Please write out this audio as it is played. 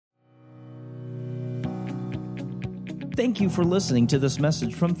Thank you for listening to this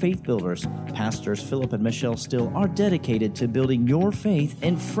message from Faith Builders. Pastors Philip and Michelle Steele are dedicated to building your faith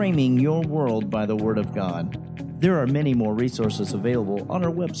and framing your world by the Word of God. There are many more resources available on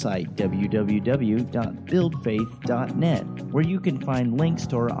our website, www.buildfaith.net, where you can find links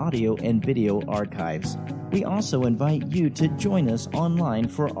to our audio and video archives. We also invite you to join us online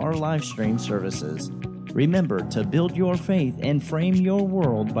for our live stream services. Remember to build your faith and frame your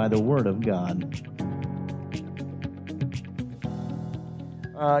world by the Word of God.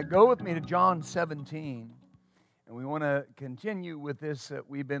 Go with me to John 17, and we want to continue with this that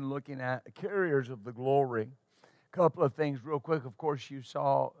we've been looking at, carriers of the glory. A couple of things real quick. Of course, you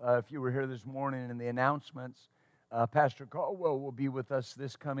saw, if you were here this morning in the announcements, Pastor Caldwell will be with us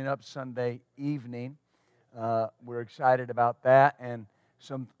this coming up Sunday evening. We're excited about that, and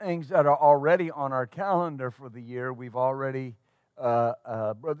some things that are already on our calendar for the year. We've already,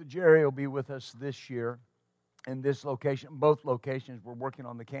 Brother Jerry will be with us this year. In this location, both locations. We're working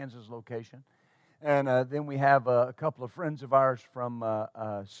on the Kansas location. And then we have a couple of friends of ours from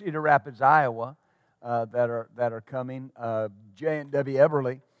Cedar Rapids, Iowa, that are coming. Jay and Debbie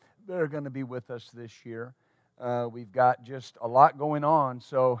Eberly, they're going to be with us this year. We've got just a lot going on,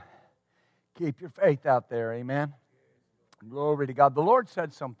 so keep your faith out there, amen? Glory to God. The Lord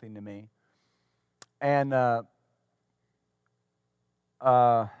said something to me, and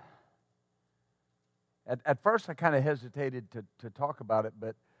At first, I kind of hesitated to talk about it,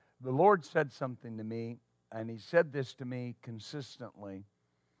 but the Lord said something to me, and He said this to me consistently.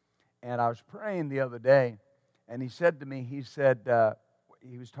 And I was praying the other day, and He said to me, He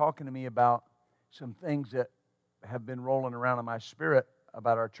was talking to me about some things that have been rolling around in my spirit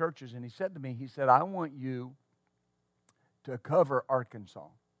about our churches, and He said to me, I want you to cover Arkansas.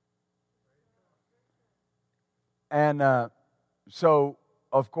 And so,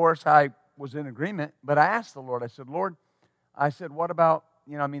 of course, I was in agreement, but I asked the Lord, I said, Lord, what about,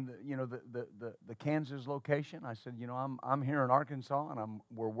 the Kansas location? I said, I'm here in Arkansas, and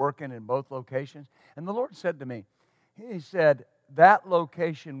we're working in both locations. And the Lord said to me, He said, that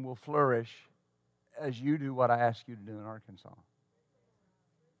location will flourish as you do what I ask you to do in Arkansas.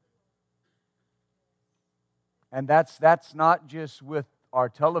 And that's not just with our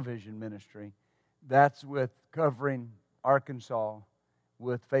television ministry. That's with covering Arkansas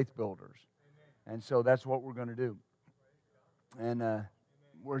with Faith Builders. And so that's what we're going to do. And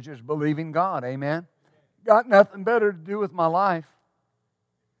we're just believing God, amen? Got nothing better to do with my life.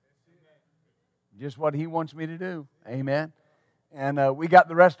 Just what He wants me to do, amen? And we got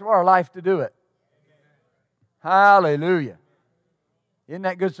the rest of our life to do it. Hallelujah. Isn't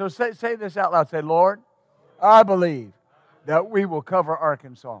that good? So say this out loud. Say, Lord, I believe that we will cover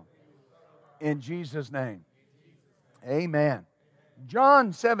Arkansas. In Jesus' name. Amen.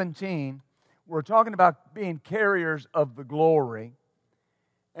 John 17, we're talking about being carriers of the glory.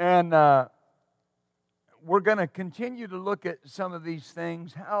 And we're going to continue to look at some of these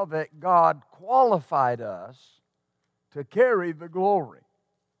things, how that God qualified us to carry the glory.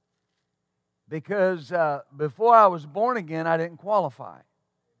 Because before I was born again, I didn't qualify.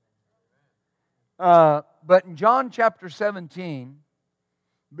 But in John chapter 17,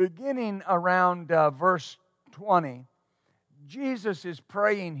 beginning around verse 20, Jesus is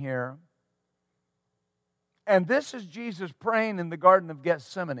praying here. And this is Jesus praying in the Garden of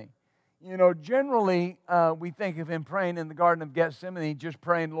Gethsemane. Generally, we think of Him praying in the Garden of Gethsemane, just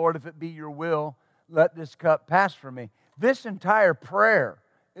praying, Lord, if it be your will, let this cup pass from me. This entire prayer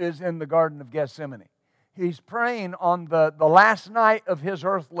is in the Garden of Gethsemane. He's praying on the last night of His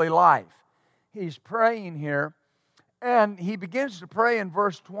earthly life. He's praying here, and He begins to pray in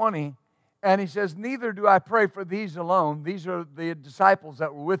verse 20, and He says, neither do I pray for these alone. These are the disciples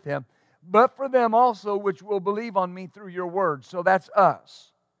that were with Him, but for them also which will believe on me through your word. So that's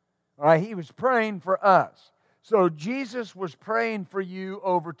us. All right, He was praying for us. So Jesus was praying for you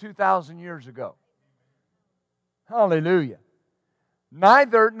over 2,000 years ago. Hallelujah.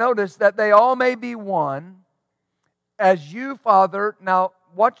 Notice that they all may be one, as you, Father, now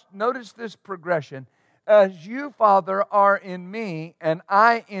notice this progression. As you, Father, are in me, and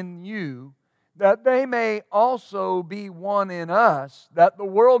I in you, that they may also be one in us, that the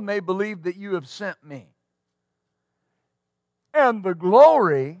world may believe that you have sent me. And the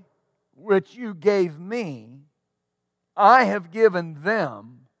glory which you gave me, I have given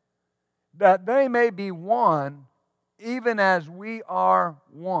them, that they may be one, even as we are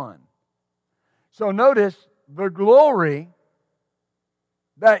one. So notice the glory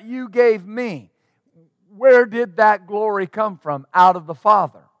that you gave me. Where did that glory come from? Out of the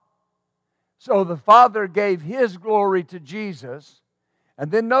Father. So the Father gave His glory to Jesus.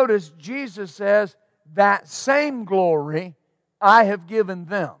 And then notice Jesus says, that same glory I have given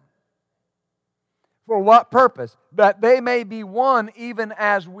them. For what purpose? That they may be one even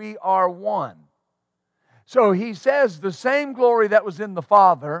as we are one. So He says the same glory that was in the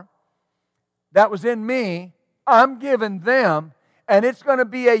Father, that was in me, I'm giving them, and it's going to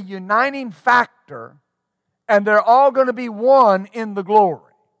be a uniting factor, and they're all going to be one in the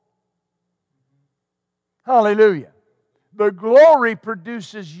glory. Hallelujah. The glory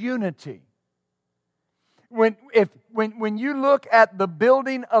produces unity. When you look at the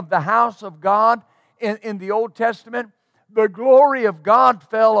building of the house of God in the Old Testament, the glory of God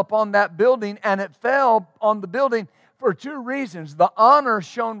fell upon that building, and it fell on the building for two reasons: the honor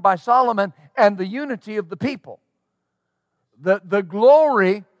shown by Solomon and the unity of the people. The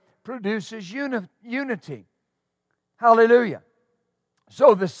glory produces unity. Hallelujah.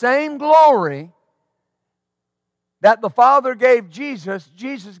 So the same glory that the Father gave Jesus,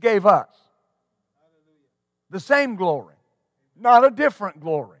 Jesus gave us. The same glory. Not a different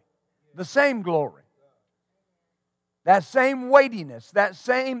glory. The same glory. That same weightiness, that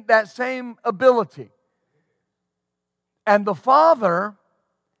same ability. And the Father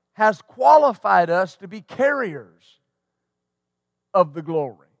has qualified us to be carriers of the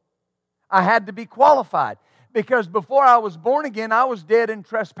glory. I had to be qualified because before I was born again, I was dead in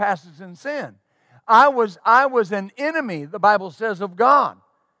trespasses and sin. I was an enemy, the Bible says, of God.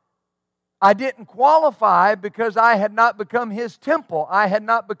 I didn't qualify because I had not become His temple. I had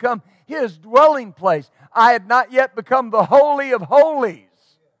not become His dwelling place. I had not yet become the Holy of Holies.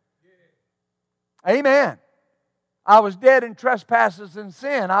 Amen. I was dead in trespasses and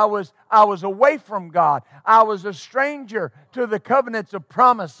sin. I was away from God. I was a stranger to the covenants of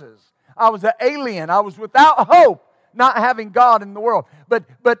promises. I was an alien. I was without hope, not having God in the world. But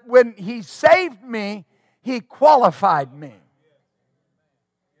when He saved me, He qualified me.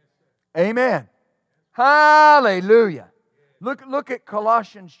 Amen. Hallelujah. Look at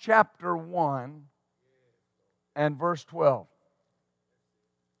Colossians chapter 1 and verse 12.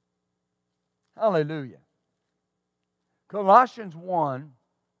 Hallelujah. Colossians 1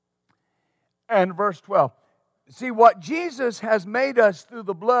 and verse 12. See, what Jesus has made us through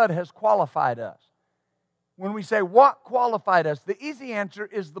the blood has qualified us. When we say, what qualified us? The easy answer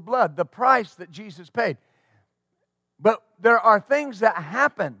is the blood, the price that Jesus paid. But there are things that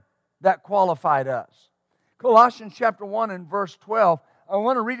happen that qualified us. Colossians chapter 1 and verse 12. I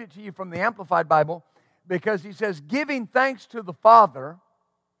want to read it to you from the Amplified Bible because he says, giving thanks to the Father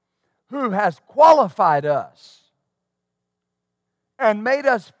who has qualified us and made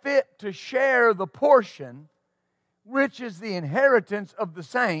us fit to share the portion which is the inheritance of the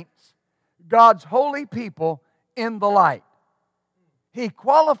saints, God's holy people in the light. He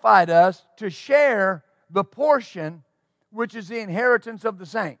qualified us to share the portion which is the inheritance of the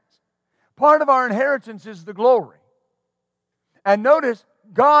saints. Part of our inheritance is the glory. And notice,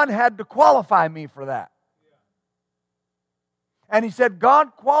 God had to qualify me for that. And He said,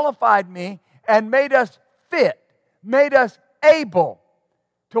 God qualified me and made us fit, made us able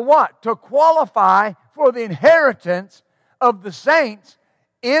to what? To qualify for the inheritance of the saints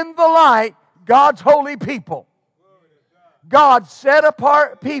in the light, God's holy people. God's set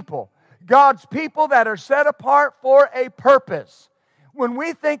apart people. God's people that are set apart for a purpose. When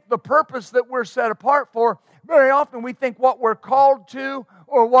we think the purpose that we're set apart for, very often we think what we're called to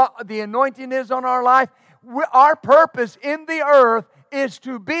or what the anointing is on our life. Our purpose in the earth is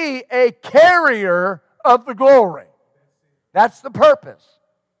to be a carrier of the glory. That's the purpose.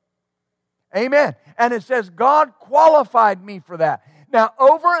 Amen. And it says, God qualified me for that. Now,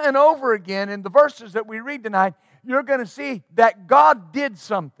 over and over again in the verses that we read tonight, you're going to see that God did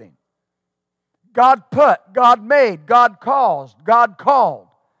something. God put, God made, God caused, God called.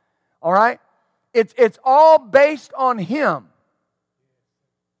 All right? It's all based on Him.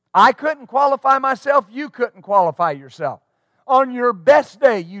 I couldn't qualify myself. You couldn't qualify yourself. On your best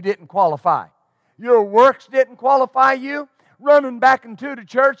day, you didn't qualify. Your works didn't qualify you. Running back into the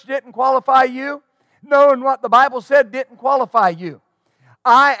church didn't qualify you. Knowing what the Bible said didn't qualify you.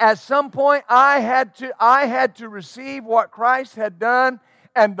 At some point, I had to receive what Christ had done,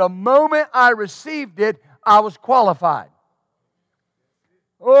 and the moment I received it, I was qualified.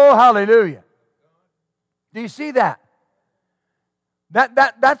 Oh, hallelujah. Do you see that?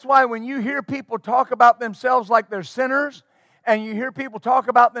 That's why when you hear people talk about themselves like they're sinners, and you hear people talk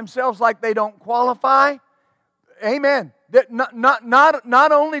about themselves like they don't qualify, amen. That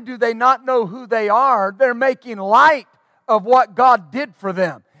not only do they not know who they are, they're making light of what God did for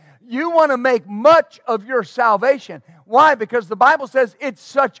them. You want to make much of your salvation. Why? Because the Bible says it's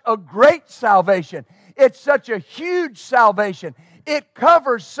such a great salvation. It's such a huge salvation. It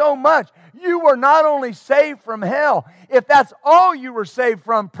covers so much. You were not only saved from hell. If that's all you were saved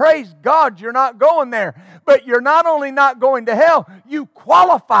from, praise God, you're not going there. But you're not only not going to hell, you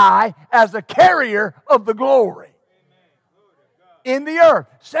qualify as a carrier of the glory in the earth.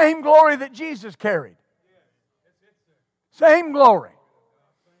 Same glory that Jesus carried. Same glory.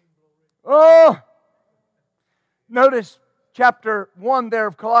 Oh, notice chapter 1 there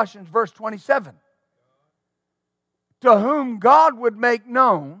of Colossians, verse 27. To whom God would make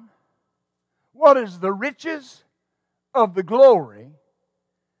known what is the riches of the glory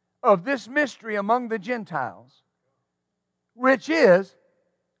of this mystery among the Gentiles, which is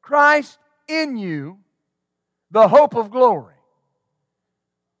Christ in you, the hope of glory.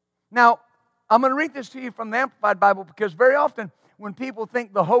 Now, I'm going to read this to you from the Amplified Bible because very often when people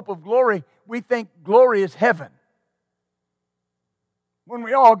think the hope of glory, we think glory is heaven. When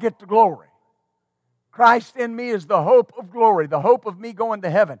we all get to glory. Christ in me is the hope of glory, the hope of me going to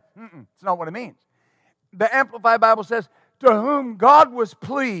heaven. It's not what it means. The Amplified Bible says, to whom God was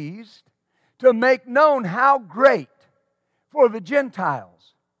pleased to make known how great for the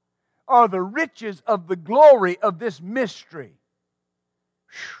Gentiles are the riches of the glory of this mystery,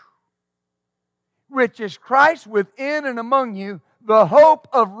 which is Christ within and among you, the hope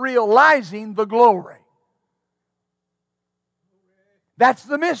of realizing the glory. That's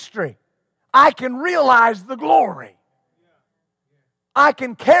the mystery. I can realize the glory. I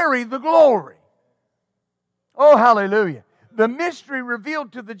can carry the glory. Oh, hallelujah. The mystery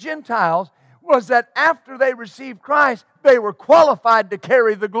revealed to the Gentiles was that after they received Christ, they were qualified to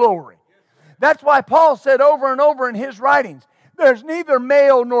carry the glory. That's why Paul said over and over in his writings, there's neither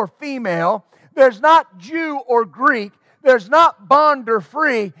male nor female, there's not Jew or Greek, there's not bond or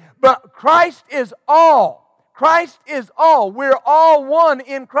free, but Christ is all. Christ is all. We're all one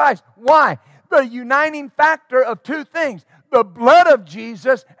in Christ. Why? The uniting factor of two things, the blood of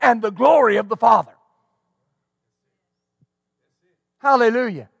Jesus and the glory of the Father.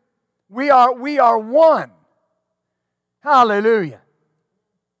 Hallelujah. We are one. Hallelujah.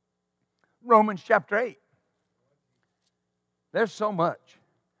 Romans chapter 8. There's so much.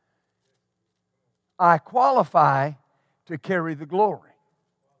 I qualify to carry the glory.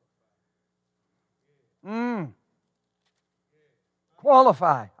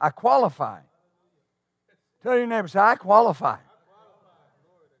 Qualify. I qualify. Tell your neighbor, say, I qualify.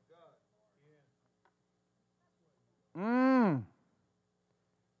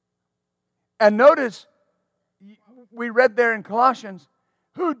 And notice, we read there in Colossians,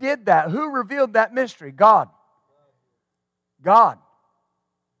 who did that? Who revealed that mystery? God. God.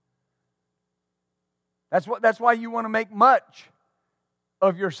 That's why you want to make much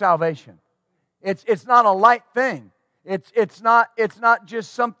of your salvation. It's not a light thing. It's not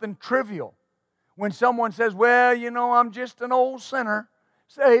just something trivial. When someone says, well, I'm just an old sinner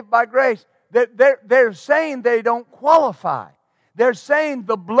saved by grace, they're saying they don't qualify. They're saying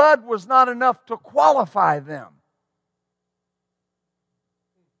the blood was not enough to qualify them.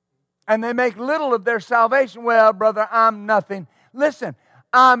 And they make little of their salvation. Well, brother, I'm nothing. Listen,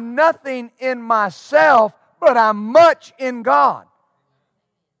 I'm nothing in myself, but I'm much in God.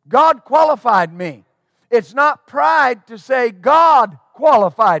 God qualified me. It's not pride to say God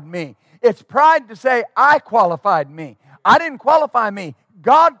qualified me. It's pride to say I qualified me. I didn't qualify me.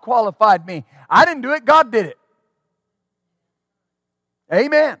 God qualified me. I didn't do it. God did it.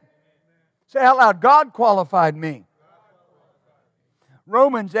 Amen. Say out loud, God qualified me.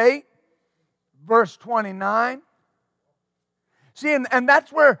 Romans 8, verse 29. See, and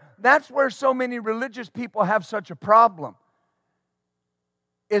that's where so many religious people have such a problem.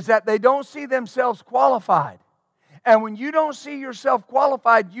 Is that they don't see themselves qualified. And when you don't see yourself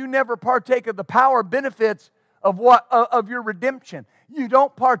qualified, you never partake of the power benefits of your redemption. You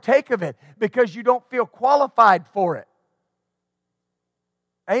don't partake of it because you don't feel qualified for it.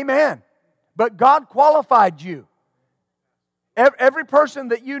 Amen. But God qualified you. Every person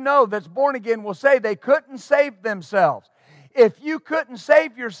that you know that's born again will say they couldn't save themselves. If you couldn't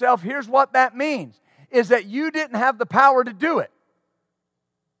save yourself, here's what that means. Is that you didn't have the power to do it.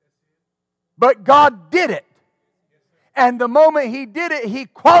 But God did it. And the moment He did it, He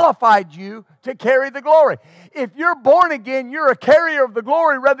qualified you to carry the glory. If you're born again, you're a carrier of the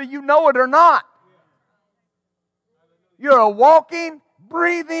glory whether you know it or not. You're a walking,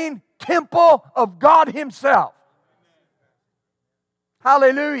 breathing temple of God Himself.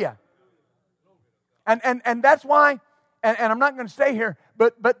 Hallelujah. And that's why, and I'm not going to stay here,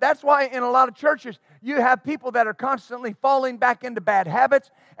 but that's why in a lot of churches you have people that are constantly falling back into bad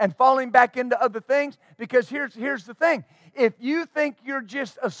habits and falling back into other things, because here's the thing. If you think you're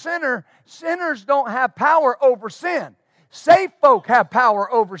just a sinner, sinners don't have power over sin. Saved folk have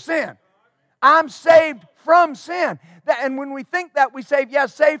power over sin. I'm saved from sin. And when we think that, we say, yeah,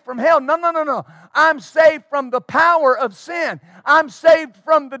 saved from hell. No, no, no, no. I'm saved from the power of sin. I'm saved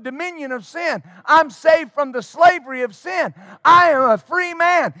from the dominion of sin. I'm saved from the slavery of sin. I am a free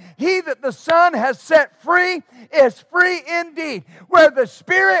man. He that the Son has set free is free indeed. Where the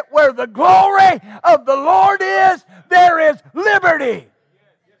Spirit, where the glory of the Lord is, there is liberty.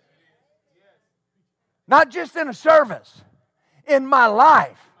 Not just in a service, in my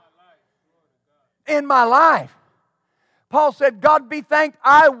life. In my life. Paul said, God be thanked,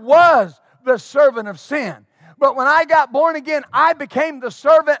 I was the servant of sin. But when I got born again, I became the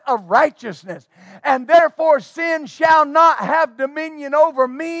servant of righteousness. And therefore sin shall not have dominion over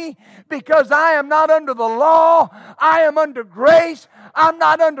me, because I am not under the law. I am under grace. I'm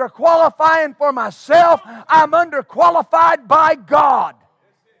not under qualifying for myself. I'm under qualified by God.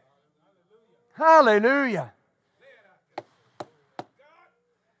 Hallelujah.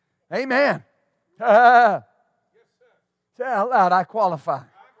 Amen. Say out loud, I qualify.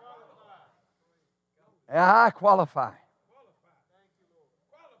 Yeah, I qualify.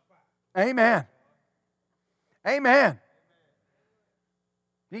 Amen. Amen.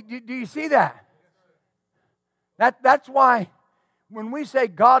 Do you see that? That's why when we say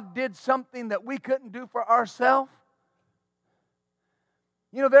God did something that we couldn't do for ourselves,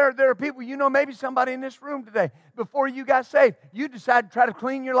 you know, there are people, you know, maybe somebody in this room today, before you got saved, you decided to try to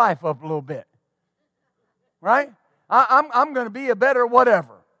clean your life up a little bit. Right? I'm going to be a better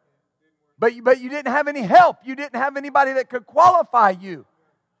whatever. But you didn't have any help. You didn't have anybody that could qualify you.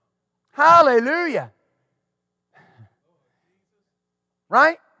 Hallelujah.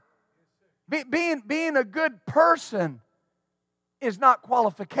 Right? Being a good person is not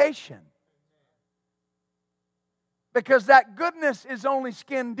qualification. Because that goodness is only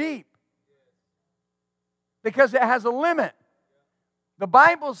skin deep. Because it has a limit. The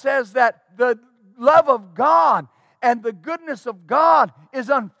Bible says that the love of God and the goodness of God is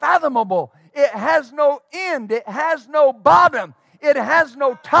unfathomable. It has no end. It has no bottom. It has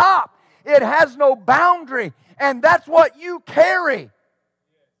no top. It has no boundary. And that's what you carry.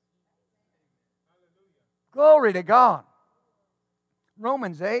 Glory to God.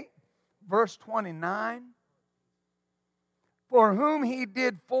 Romans 8, verse 29. For whom He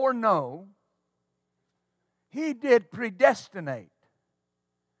did foreknow, He did predestinate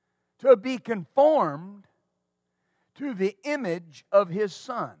to be conformed to the image of His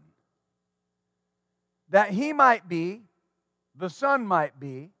Son, that He might be, the Son might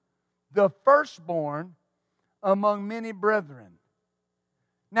be, the firstborn among many brethren.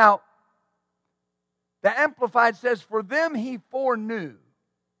 Now, the Amplified says, for them He foreknew,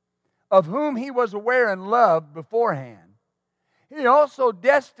 of whom He was aware and loved beforehand, He also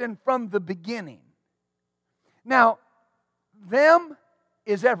destined from the beginning. Now, them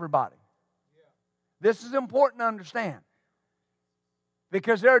is everybody. This is important to understand.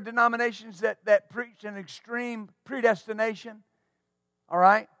 Because there are denominations that preach an extreme predestination. All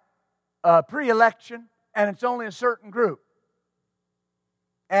right? Pre-election. And it's only a certain group.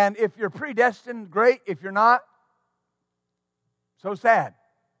 And if you're predestined, great. If you're not, so sad.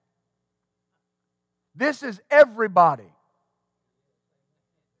 This is everybody.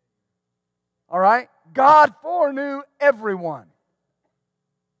 All right? God foreknew everyone.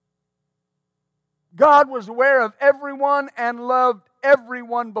 God was aware of everyone and loved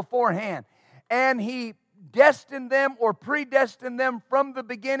everyone beforehand. And He destined them or predestined them from the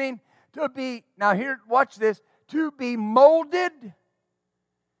beginning to be, now here, watch this, to be molded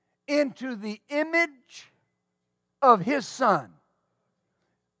into the image of His Son.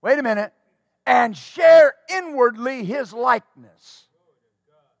 Wait a minute. And share inwardly His likeness,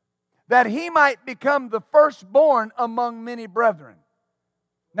 that He might become the firstborn among many brethren.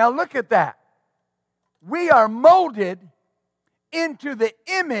 Now look at that. We are molded into the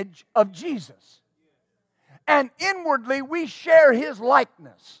image of Jesus. And inwardly we share His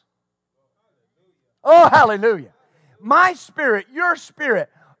likeness. Oh, hallelujah. My spirit, your spirit,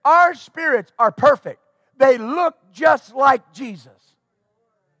 our spirits are perfect. They look just like Jesus.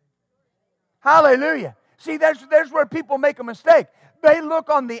 Hallelujah. See, there's where people make a mistake. They look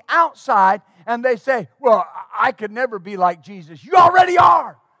on the outside and they say, well, I could never be like Jesus. You already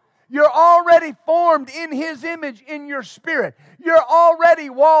are. You're already formed in His image in your spirit. You're already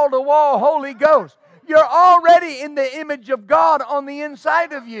wall-to-wall Holy Ghost. You're already in the image of God on the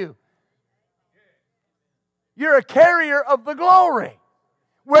inside of you. You're a carrier of the glory.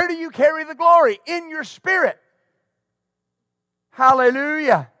 Where do you carry the glory? In your spirit.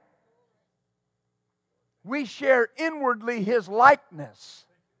 Hallelujah. We share inwardly His likeness.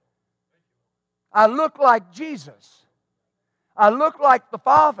 I look like Jesus. I look like the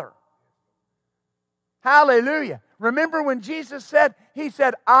Father. Hallelujah. Remember when Jesus said, He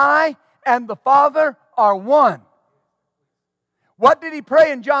said, I and the Father are one. What did He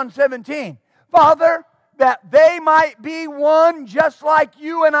pray in John 17? Father, that they might be one just like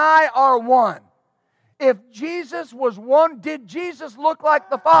you and I are one. If Jesus was one, did Jesus look like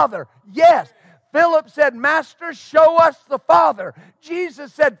the Father? Yes. Philip said, Master, show us the Father.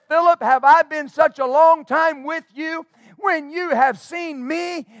 Jesus said, Philip, have I been such a long time with you? When you have seen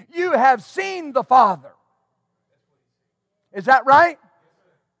me, you have seen the Father. Is that right?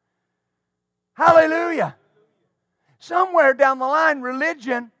 Hallelujah. Somewhere down the line,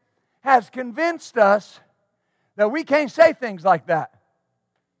 religion has convinced us that we can't say things like that.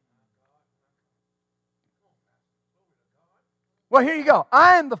 Well, here you go.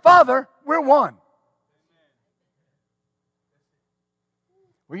 I and the Father, we're one.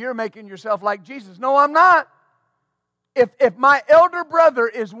 Well, you're making yourself like Jesus. No, I'm not. If my elder brother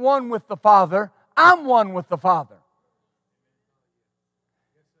is one with the Father, I'm one with the Father.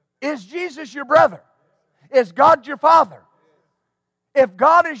 Is Jesus your brother? Is God your Father? If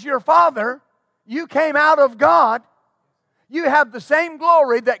God is your Father, you came out of God. You have the same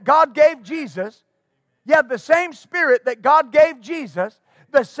glory that God gave Jesus. You have the same Spirit that God gave Jesus.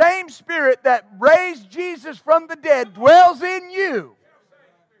 The same Spirit that raised Jesus from the dead dwells in you.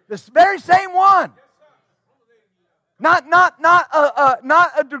 The very same one. Not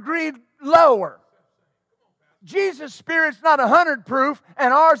a degree lower. Jesus' Spirit's not 100 proof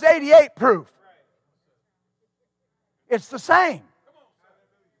and ours 88 proof. It's the same.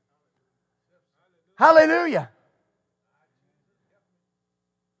 Hallelujah.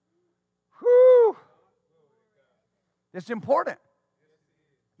 Whew. It's important.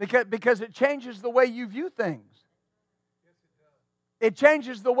 Because it changes the way you view things. It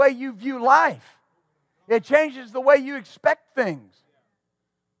changes the way you view life. It changes the way you expect things.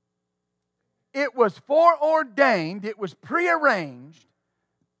 It was foreordained, it was prearranged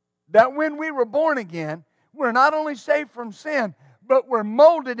that when we were born again, we're not only saved from sin, but we're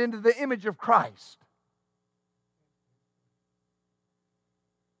molded into the image of Christ.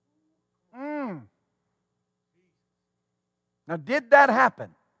 Now, did that happen?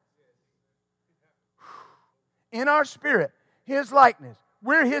 In our spirit, His likeness.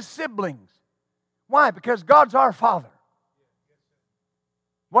 We're His siblings. Why? Because God's our Father.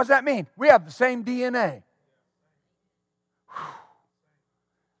 What does that mean? We have the same DNA.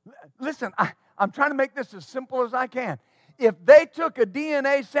 Listen, I'm trying to make this as simple as I can. If they took a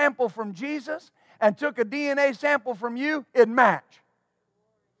DNA sample from Jesus and took a DNA sample from you, it'd match.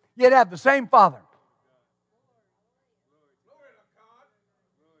 You'd have the same Father.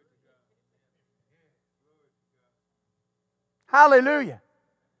 Hallelujah.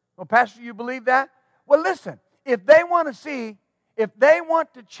 Well, Pastor, you believe that? Well, listen, if they want to see, if they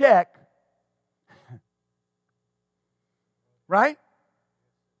want to check, right?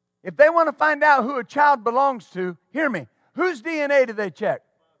 If they want to find out who a child belongs to, hear me, whose DNA do they check?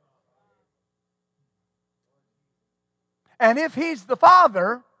 And if he's the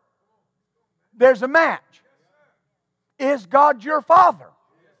Father, there's a match. Is God your Father?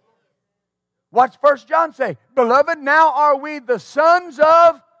 What's 1 John say? Beloved, now are we the sons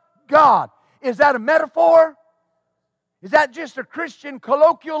of God. Is that a metaphor? Is that just a Christian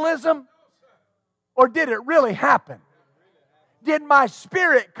colloquialism? Or did it really happen? Did my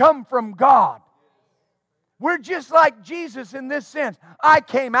spirit come from God? We're just like Jesus in this sense. I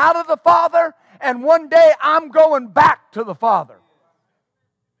came out of the Father, and one day I'm going back to the Father.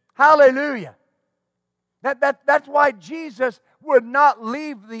 Hallelujah. That's why Jesus would not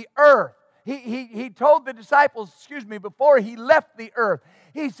leave the earth. He told the disciples, before He left the earth,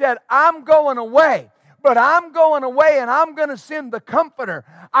 He said, I'm going away. But I'm going away and I'm going to send the Comforter.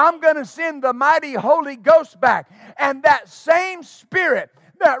 I'm going to send the mighty Holy Ghost back. And that same Spirit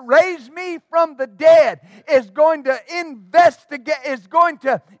that raised me from the dead is going to is going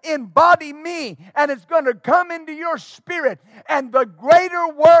to embody me, and it's going to come into your spirit. And the greater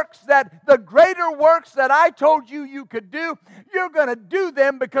works that I told you could do, you're going to do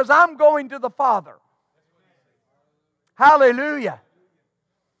them because I'm going to the Father. Hallelujah.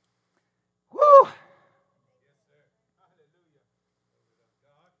 Woo.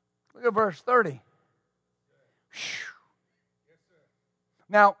 Look at verse 30.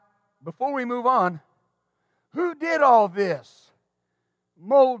 Now, before we move on, who did all this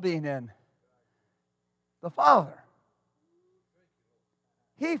molding? And the Father.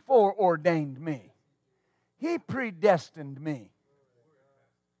 He foreordained me. He predestined me.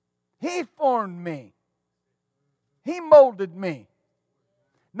 He formed me. He molded me.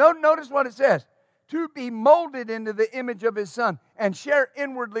 Notice what it says. to be molded into the image of His Son and share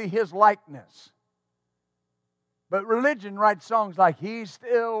inwardly His likeness. But religion writes songs like, He's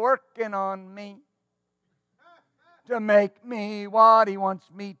still working on me to make me what He wants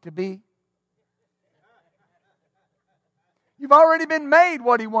me to be. You've already been made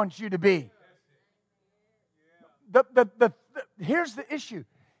what He wants you to be. Here's the issue.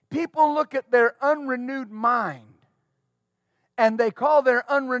 People look at their unrenewed mind and they call their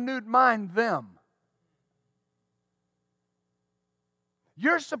unrenewed mind them.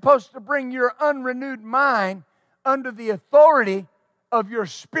 You're supposed to bring your unrenewed mind under the authority of your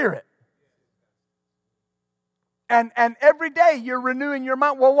spirit. And every day you're renewing your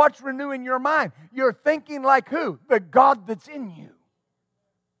mind. Well, what's renewing your mind? You're thinking like who? The God that's in you.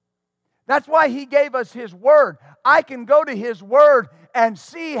 That's why He gave us His Word. I can go to His Word and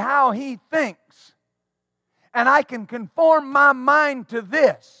see how He thinks. And I can conform my mind to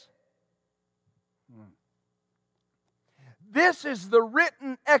this. This is the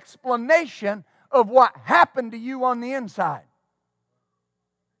written explanation of what happened to you on the inside.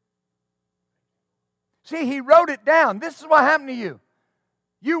 See, He wrote it down. This is what happened to you.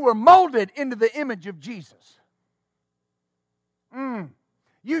 You were molded into the image of Jesus.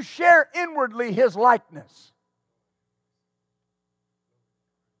 You share inwardly His likeness.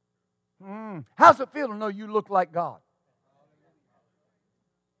 How's it feel to know you look like God?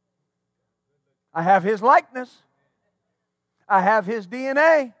 I have His likeness. I have His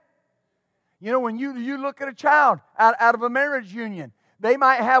DNA. You know, when you look at a child out of a marriage union, they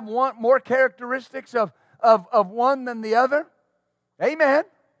might have more characteristics of one than the other. Amen.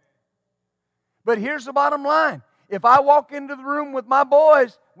 But here's the bottom line. If I walk into the room with my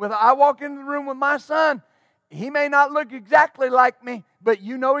boys, I walk into the room with my son, he may not look exactly like me, but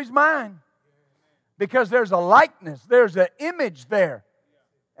you know he's mine. Because there's a likeness, there's an image there.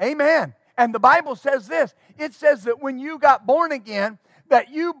 Amen. And the Bible says this. It says that when you got born again, that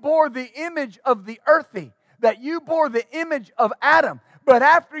you bore the image of the earthy, that you bore the image of Adam. But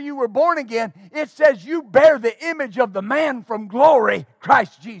after you were born again, it says you bear the image of the man from glory,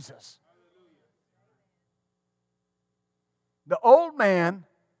 Christ Jesus. The old man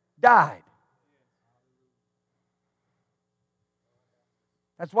died.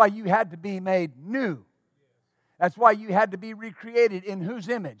 That's why you had to be made new. That's why you had to be recreated in whose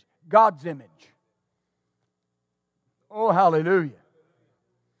image? God's image. Oh, hallelujah.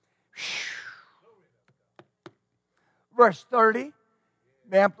 Verse 30,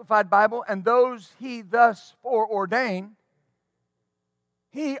 the Amplified Bible, and those He thus foreordained,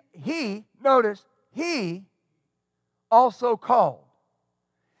 notice, He also called.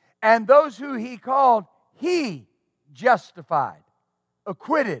 And those who He called, He justified,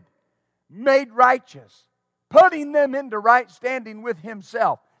 acquitted, made righteous, putting them into right standing with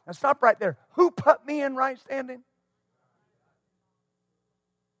Himself. Now stop right there. Who put me in right standing?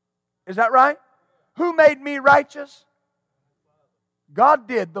 Is that right? Who made me righteous? God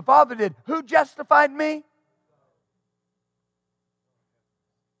did. The Father did. Who justified me?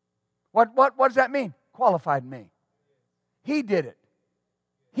 What does that mean? Qualified me. He did it.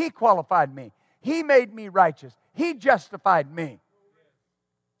 He qualified me. He made me righteous. He justified me.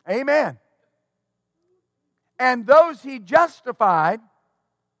 Amen. And those He justified,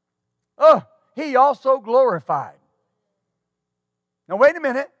 He also glorified. Now wait a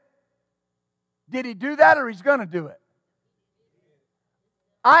minute. Did He do that or He's going to do it?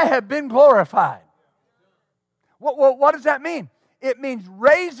 I have been glorified. What does that mean? It means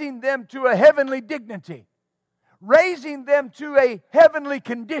raising them to a heavenly dignity. Raising them to a heavenly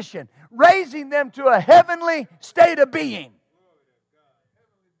condition. Raising them to a heavenly state of being.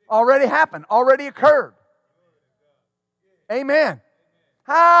 Already happened. Already occurred. Amen.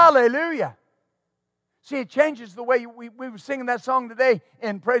 Hallelujah. See, it changes the way we were singing that song today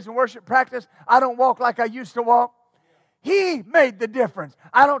in praise and worship practice. I don't walk like I used to walk. He made the difference.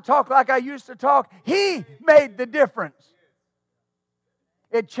 I don't talk like I used to talk. He made the difference.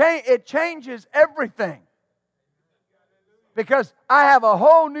 It changes everything. Because I have a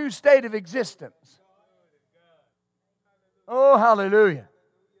whole new state of existence. Oh, hallelujah.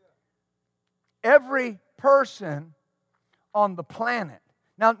 Every person on the planet.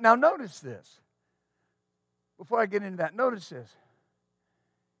 Now notice this. Before I get into that, notice this.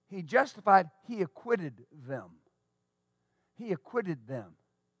 He justified, He acquitted them. He acquitted them.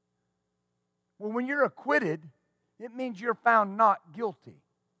 Well, when you're acquitted, it means you're found not guilty.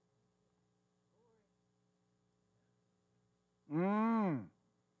 And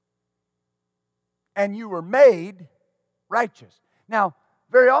you were made righteous. Now,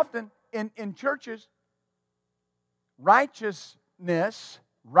 very often in churches, righteous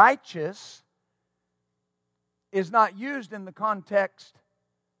is not used in the context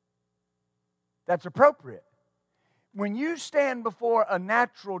that's appropriate. When you stand before a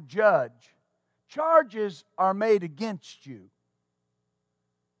natural judge, charges are made against you.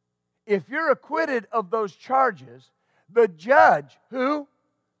 If you're acquitted of those charges, the judge, who?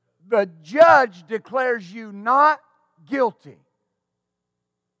 The judge declares you not guilty.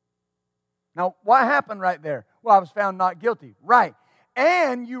 Now, what happened right there? Well, I was found not guilty. Right.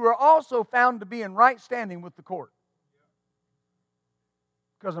 And you were also found to be in right standing with the court.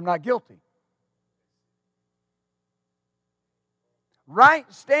 Because I'm not guilty. Right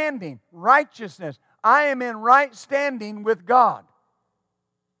standing, righteousness. I am in right standing with God.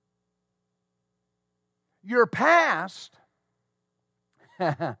 Your past,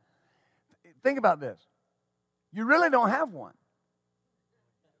 think about this. You really don't have one.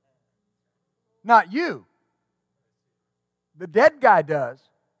 Not you. The dead guy does,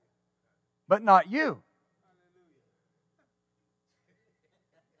 but not you.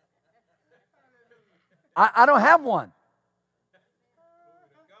 I don't have one.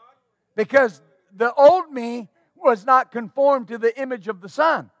 Because the old me was not conformed to the image of the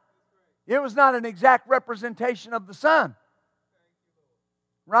Son. It was not an exact representation of the Son.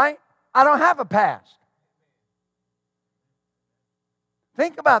 Right? I don't have a past.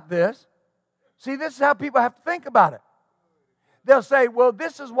 Think about this. See, this is how people have to think about it. They'll say, well,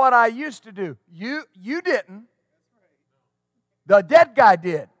 this is what I used to do. You didn't. The dead guy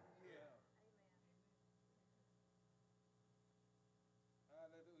did.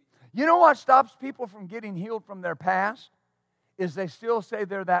 You know what stops people from getting healed from their past? Is they still say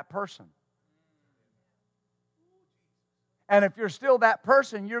they're that person. And if you're still that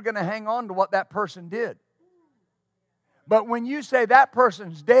person, you're going to hang on to what that person did. But when you say that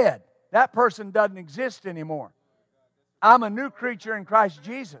person's dead, that person doesn't exist anymore. I'm a new creature in Christ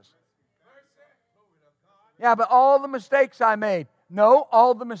Jesus. Yeah, but all the mistakes I made. No,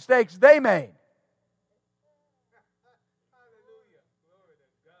 all the mistakes they made.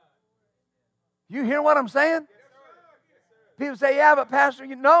 You hear what I'm saying? People say, yeah, but Pastor,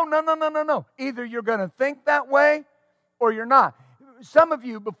 no. Either you're going to think that way or you're not. Some of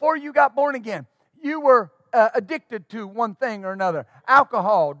you, before you got born again, you were addicted to one thing or another.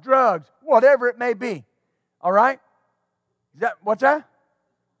 Alcohol, drugs, whatever it may be. All right? What's that?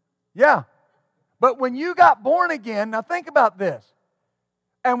 Yeah. But when you got born again, now think about this.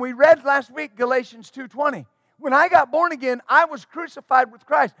 And we read last week Galatians 2:20. When I got born again, I was crucified with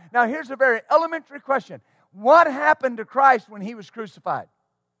Christ. Now here's a very elementary question. What happened to Christ when He was crucified?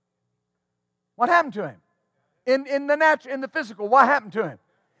 What happened to Him? In the natural, in the physical, what happened to Him?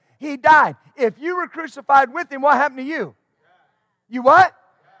 He died. If you were crucified with Him, what happened to you? You what?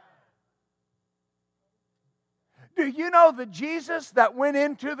 Do you know the Jesus that went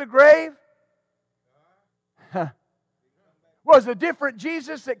into the grave was a different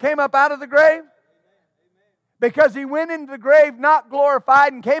Jesus that came up out of the grave? Because He went into the grave not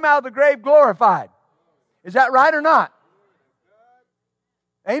glorified and came out of the grave glorified. Is that right or not?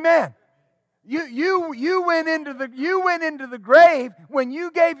 Amen. You went into the grave when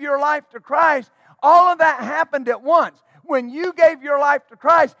you gave your life to Christ. All of that happened at once. When you gave your life to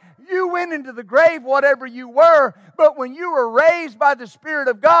Christ, you went into the grave whatever you were, but when you were raised by the Spirit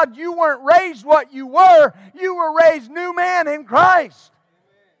of God, you weren't raised what you were. You were raised new man in Christ.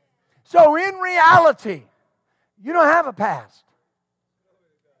 So in reality, you don't have a past.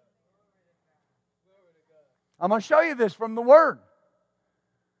 I'm going to show you this from the Word.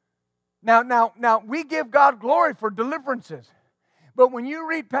 Now, we give God glory for deliverances. But when you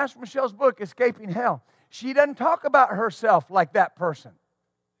read Pastor Michelle's book, Escaping Hell, she doesn't talk about herself like that person.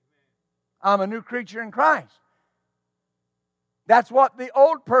 I'm a new creature in Christ. That's what the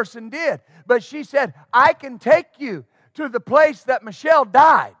old person did. But she said, I can take you to the place that Michelle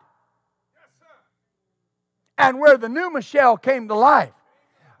died. And where the new Michelle came to life.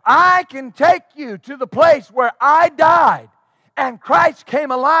 I can take you to the place where I died and Christ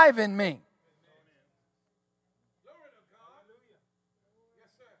came alive in me.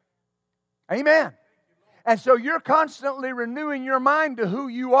 Amen. And so you're constantly renewing your mind to who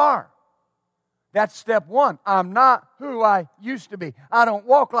you are. That's step one. I'm not who I used to be. I don't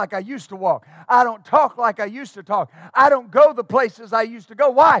walk like I used to walk. I don't talk like I used to talk. I don't go the places I used to go.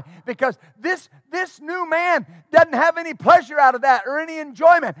 Why? Because this new man doesn't have any pleasure out of that or any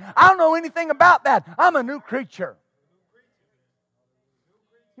enjoyment. I don't know anything about that. I'm a new creature.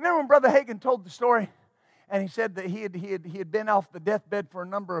 You remember when Brother Hagin told the story? And he said that he had been off the deathbed for a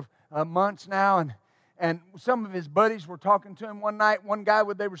number of months now, and some of his buddies were talking to him one night. One guy,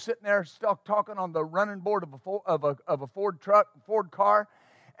 they were sitting there talking on the running board of a Ford car.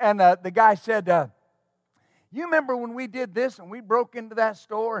 And the guy said, You remember when we did this and we broke into that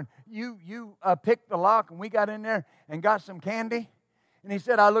store and you picked the lock and we got in there and got some candy? And he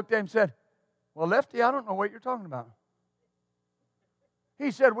said, I looked at him and said, well, Lefty, I don't know what you're talking about.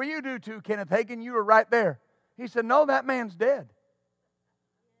 He said, well, you do too, Kenneth Hagin. You were right there. He said, no, that man's dead.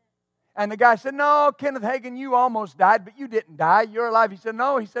 And the guy said, no, Kenneth Hagin, you almost died, but you didn't die. You're alive. He said,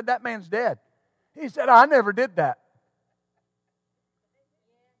 no. He said, that man's dead. He said, I never did that.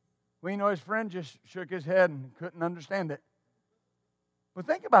 Well, you know, his friend just shook his head and couldn't understand it. But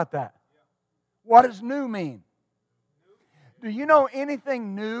think about that. What does new mean? Do you know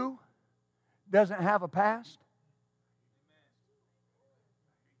anything new doesn't have a past?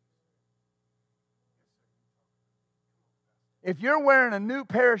 If you're wearing a new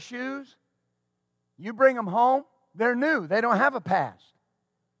pair of shoes, you bring them home, they're new. They don't have a past.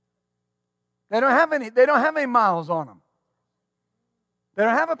 They don't have any miles on them. They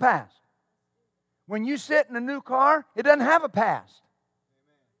don't have a past. When you sit in a new car, it doesn't have a past.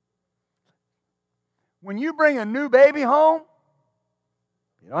 When you bring a new baby home,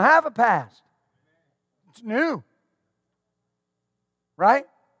 you don't have a past. It's new. Right?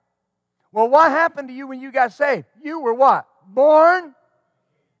 Well, what happened to you when you got saved? You were what? Born.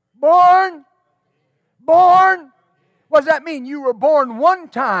 What does that mean? You were born one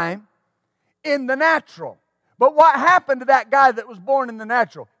time in the natural. But what happened to that guy that was born in the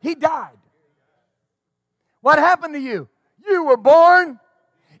natural? He died. What happened to you? You were born.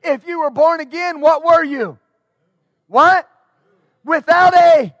 If you were born again, what were you? What? Without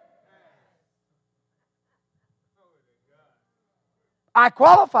a... I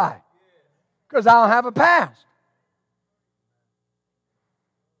qualify because I don't have a past.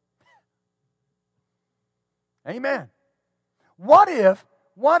 Amen. What if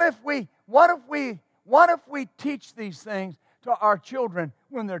we teach these things to our children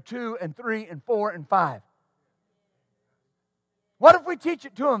when they're 2 and 3 and 4 and 5? What if we teach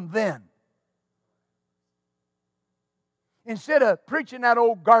it to them then? Instead of preaching that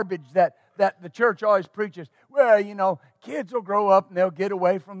old garbage that the church always preaches, well, you know, kids will grow up and they'll get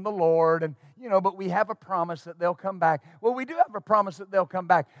away from the Lord, and you know, but we have a promise that they'll come back. Well, we do have a promise that they'll come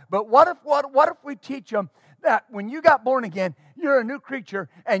back. But what if we teach them that when you got born again, you're a new creature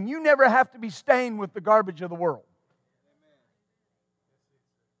and you never have to be stained with the garbage of the world?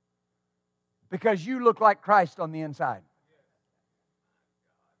 Because you look like Christ on the inside.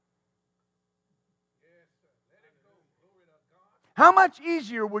 How much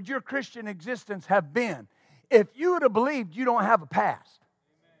easier would your Christian existence have been if you would have believed you don't have a past?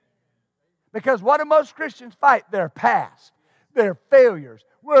 Because what do most Christians fight? Their past, their failures,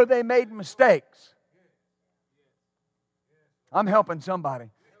 where they made mistakes. I'm helping somebody.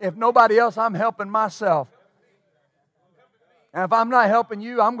 If nobody else, I'm helping myself. And if I'm not helping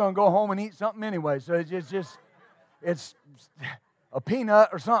you, I'm going to go home and eat something anyway. So it's a peanut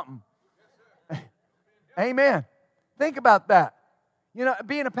or something. Amen. Think about that. You know,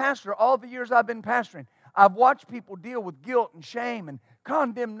 being a pastor, all the years I've been pastoring, I've watched people deal with guilt and shame and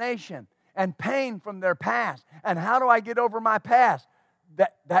condemnation and pain from their past. And how do I get over my past?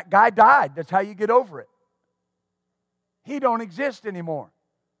 That guy died. That's how you get over it. He don't exist anymore.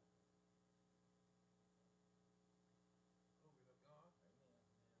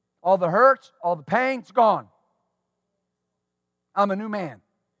 All the hurts, all the pain's gone. I'm a new man.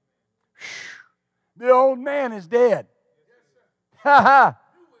 The old man is dead. Ha ha.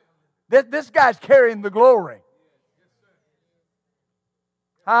 This guy's carrying the glory.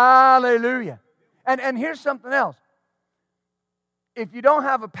 Hallelujah. And here's something else. If you don't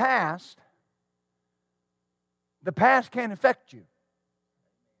have a past, the past can't affect you.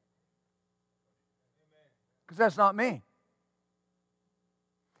 Because that's not me.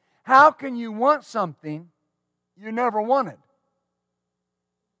 How can you want something you never wanted?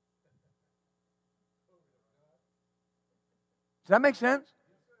 Does that make sense?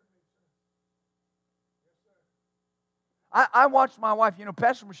 I watched my wife, you know,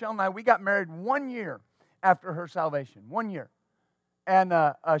 Pastor Michelle and I, we got married 1 year after her salvation. 1 year. And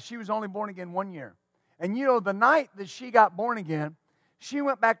she was only born again 1 year. And you know, the night that she got born again, she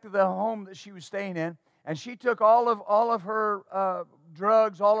went back to the home that she was staying in, and she took all of her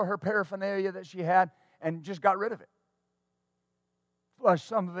drugs, all of her paraphernalia that she had, and just got rid of it. Flushed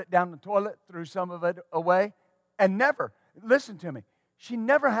some of it down the toilet, threw some of it away, and never, listen to me, she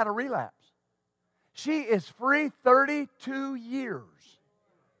never had a relapse. She is free 32 years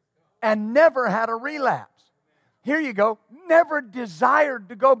and never had a relapse. Here you go, never desired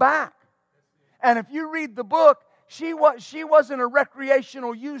to go back. And if you read the book, she wasn't a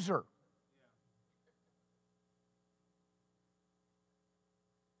recreational user.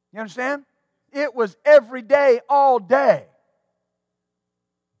 You understand? It was every day, all day.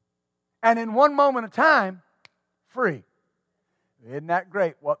 And in one moment of time, free. Isn't that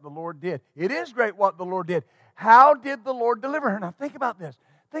great what the Lord did? It is great what the Lord did. How did the Lord deliver her? Now think about this.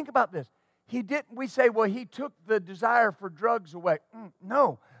 Think about this. He didn't, we say, well, He took the desire for drugs away.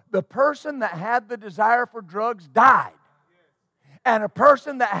 No. The person that had the desire for drugs died. And a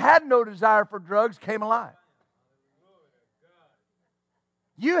person that had no desire for drugs came alive.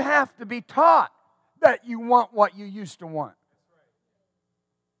 You have to be taught that you want what you used to want.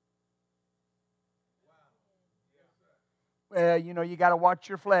 Well, you got to watch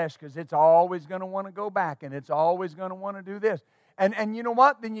your flesh because it's always going to want to go back and it's always going to want to do this. And you know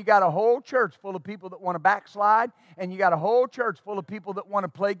what? Then you got a whole church full of people that want to backslide, and you got a whole church full of people that want to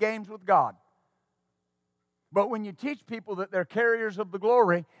play games with God. But when you teach people that they're carriers of the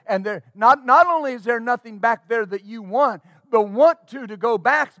glory, and they're not only is there nothing back there that you want, the want to go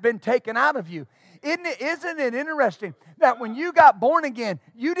back's been taken out of you. Isn't it interesting that when you got born again,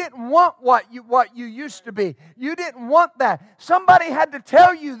 you didn't want what you used to be. You didn't want that. Somebody had to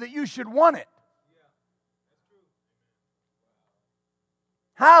tell you that you should want it.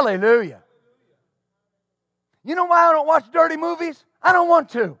 Hallelujah. You know why I don't watch dirty movies? I don't want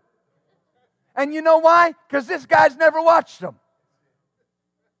to. And you know why? Because this guy's never watched them.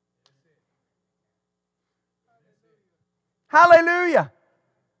 Hallelujah.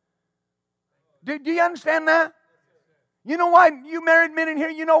 Do you understand that? You know why, you married men in here,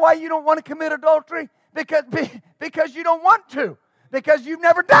 you know why you don't want to commit adultery? Because you don't want to. Because you've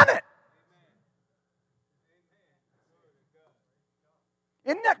never done it.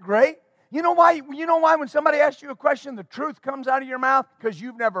 Isn't that great? You know why when somebody asks you a question, the truth comes out of your mouth? Because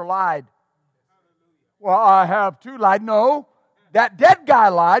you've never lied. Well, I have too lied. No, that dead guy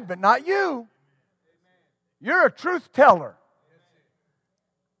lied, but not you. You're a truth teller.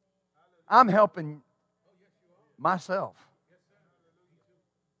 I'm helping myself.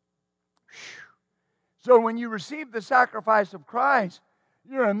 So when you receive the sacrifice of Christ,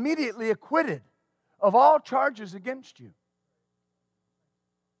 you're immediately acquitted of all charges against you.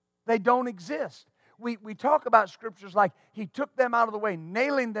 They don't exist. We talk about scriptures like He took them out of the way,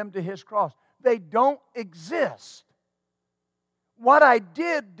 nailing them to His cross. They don't exist. What I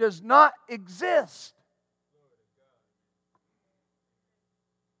did does not exist.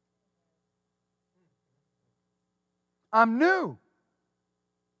 I'm new.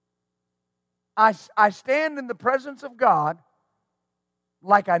 I stand in the presence of God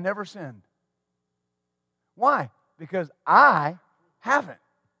like I never sinned. Why? Because I haven't.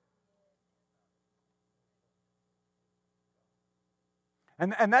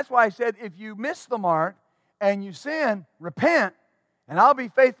 And that's why I said, if you miss the mark and you sin, repent, and I'll be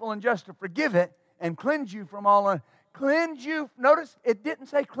faithful and just to forgive it and cleanse you from all cleanse you. Notice it didn't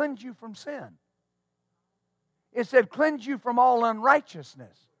say cleanse you from sin. It said cleanse you from all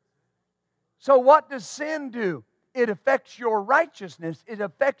unrighteousness. So what does sin do? It affects your righteousness. It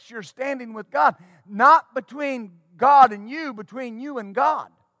affects your standing with God. Not between God and you, between you and God.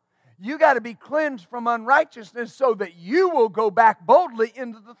 You got to be cleansed from unrighteousness so that you will go back boldly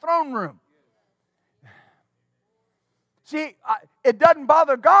into the throne room. See, it doesn't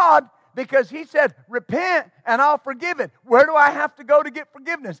bother God because He said, repent and I'll forgive it. Where do I have to go to get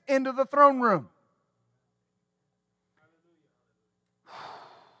forgiveness? Into the throne room.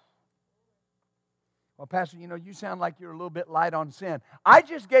 Well, Pastor, you sound like you're a little bit light on sin. I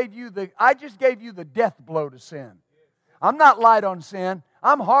just gave you the death blow to sin. I'm not light on sin.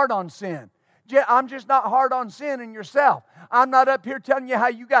 I'm hard on sin. I'm just not hard on sin in yourself. I'm not up here telling you how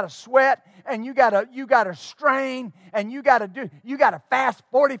you got to sweat and you got to strain and you got to fast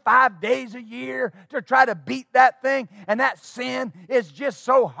 45 days a year to try to beat that thing, and that sin is just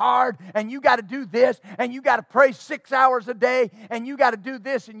so hard, and you got to do this and you got to pray 6 hours a day and you got to do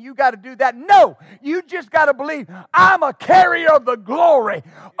this and you got to do that. No, you just got to believe I'm a carrier of the glory.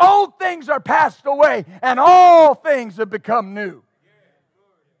 Old things are passed away and all things have become new.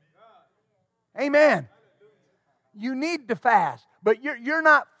 Amen. You need to fast, but you're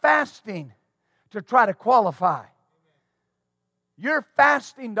not fasting to try to qualify. You're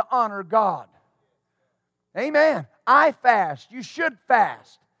fasting to honor God. Amen. I fast. You should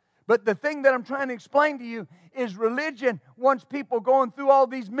fast. But the thing that I'm trying to explain to you is religion wants people going through all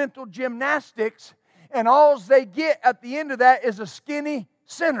these mental gymnastics, and all they get at the end of that is a skinny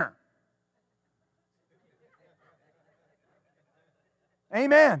sinner.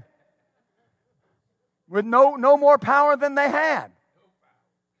 Amen. With no more power than they had.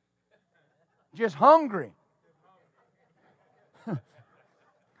 Just hungry.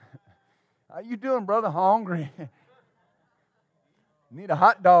 How you doing, brother? Hungry. Need a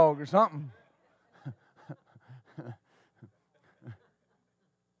hot dog or something.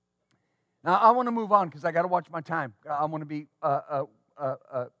 Now, I want to move on because I got to watch my time. I want to be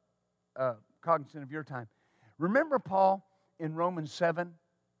cognizant of your time. Remember Paul in Romans 7?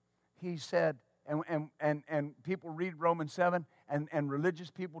 He said, and people read Romans 7, and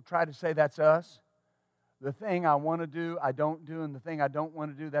religious people try to say that's us. The thing I want to do, I don't do, and the thing I don't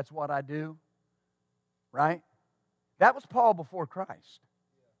want to do, that's what I do. Right? That was Paul before Christ.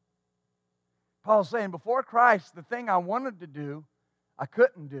 Paul's saying, before Christ, the thing I wanted to do, I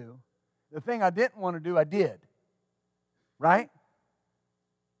couldn't do. The thing I didn't want to do, I did. Right?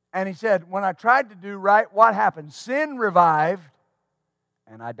 And he said, when I tried to do right, what happened? Sin revived,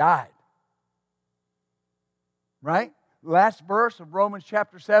 and I died. Right? Last verse of Romans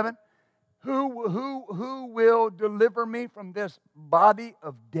chapter 7. Who will deliver me from this body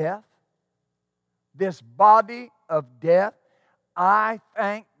of death? This body of death. I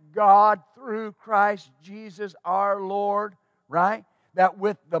thank God through Christ Jesus our Lord, right? That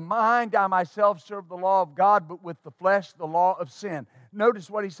with the mind I myself serve the law of God, but with the flesh the law of sin. Notice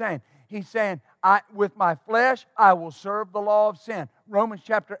what he's saying. He's saying, with my flesh I will serve the law of sin. Romans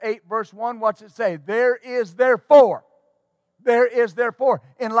chapter 8 verse 1, what's it say? There is therefore,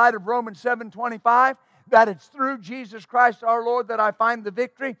 in light of Romans 7:25, that it's through Jesus Christ our Lord that I find the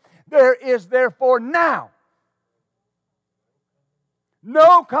victory. There is therefore now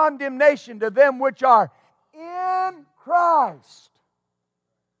no condemnation to them which are in Christ.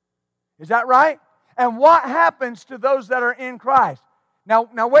 Is that right? And what happens to those that are in Christ? Now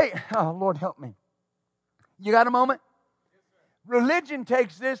wait. Oh, Lord help me. You got a moment? Religion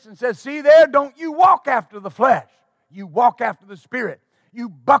takes this and says, see there, don't you walk after the flesh. You walk after the Spirit. You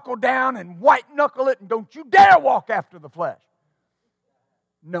buckle down and white knuckle it, and don't you dare walk after the flesh.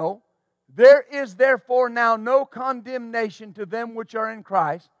 No. There is therefore now no condemnation to them which are in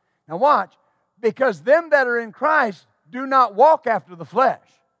Christ. Now watch. Because them that are in Christ do not walk after the flesh,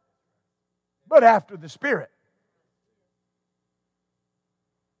 but after the Spirit.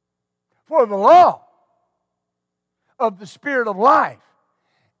 For the law of the Spirit of life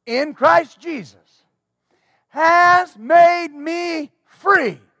in Christ Jesus has made me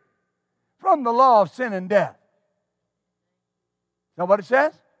free from the law of sin and death. Is that what it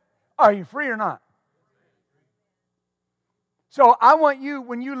says? Are you free or not? So I want you,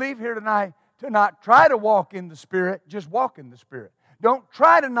 when you leave here tonight, to not try to walk in the Spirit, just walk in the Spirit. Don't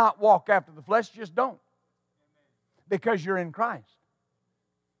try to not walk after the flesh, just don't. Because you're in Christ.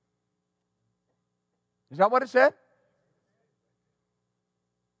 Is that what it said?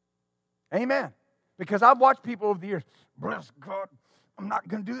 Amen. Because I've watched people over the years, bless God, I'm not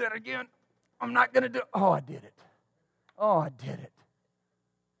going to do that again. I'm not going to do it. Oh, I did it. Oh, I did it.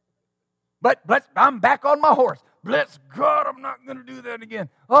 But I'm back on my horse. Bless God, I'm not going to do that again.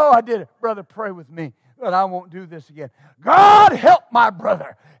 Oh, I did it. Brother, pray with me that I won't do this again. God, help my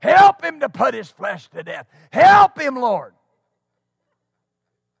brother. Help him to put his flesh to death. Help him, Lord.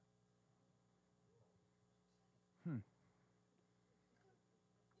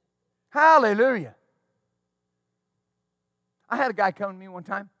 Hallelujah. I had a guy come to me one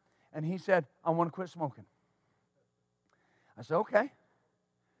time, and he said, I want to quit smoking. I said, okay.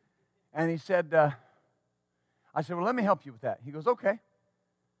 And he said, I said, well, let me help you with that. He goes, okay.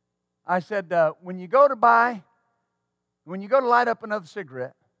 I said, when you go to light up another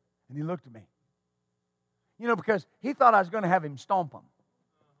cigarette, and he looked at me. You know, because he thought I was going to have him stomp him.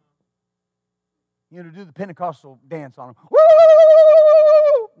 You know, do the Pentecostal dance on him.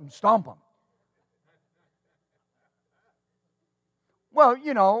 Woo! And stomp him. Well,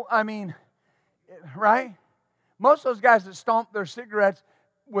 you know, I mean, right? Most of those guys that stomp their cigarettes,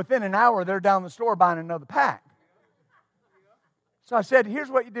 within an hour, they're down the store buying another pack. So I said, here's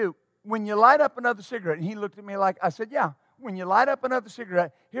what you do. When you light up another cigarette, and he looked at me like, I said, yeah, when you light up another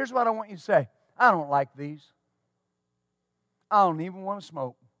cigarette, here's what I want you to say. I don't like these. I don't even want to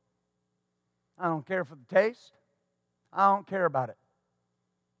smoke. I don't care for the taste. I don't care about it.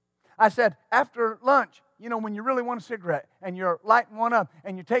 I said, after lunch, you know, when you really want a cigarette and you're lighting one up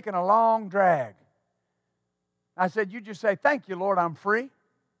and you're taking a long drag, I said, you just say, thank you, Lord, I'm free.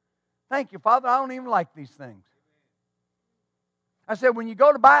 Thank you, Father, I don't even like these things. I said, when you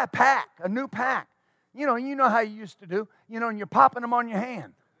go to buy a new pack, you know how you used to do, and you're popping them on your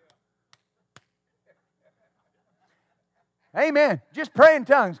hand. Amen. Just pray in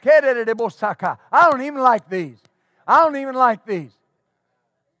tongues. I don't even like these. I don't even like these.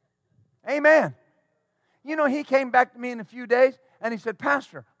 Amen. You know, he came back to me in a few days and he said,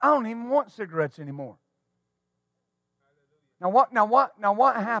 Pastor, I don't even want cigarettes anymore. Now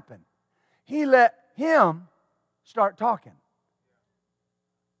what happened? He let him start talking.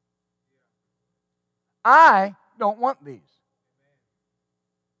 I don't want these.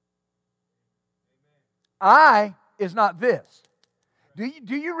 I is not this. Do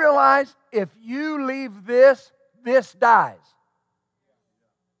you realize if you leave this, this dies?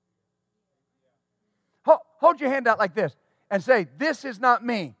 Hold your hand out like this and say, this is not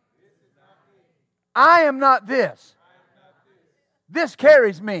me. I am not this. This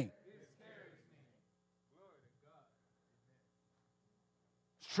carries me.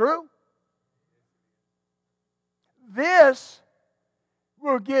 It's true. This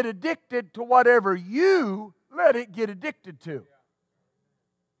will get addicted to whatever you let it get addicted to.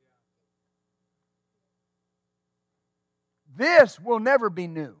 This will never be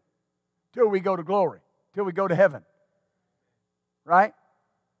new till we go to glory, till we go to heaven. Right?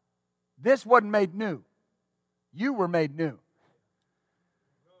 This wasn't made new. You were made new.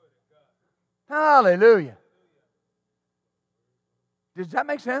 Hallelujah. Does that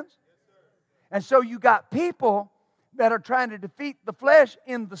make sense? And so you got people that are trying to defeat the flesh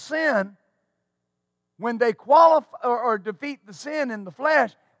in the sin when they qualify, or defeat the sin in the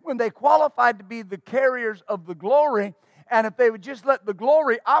flesh when they qualified to be the carriers of the glory. And if they would just let the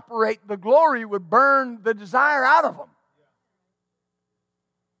glory operate, the glory would burn the desire out of them.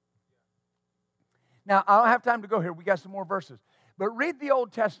 Now, I don't have time to go here. We got some more verses. But read the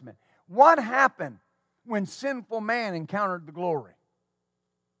Old Testament. What happened when sinful man encountered the glory?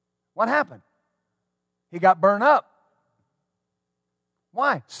 What happened? He got burned up.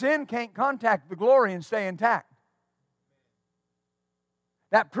 Why? Sin can't contact the glory and stay intact.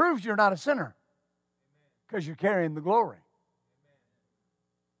 That proves you're not a sinner, because you're carrying the glory.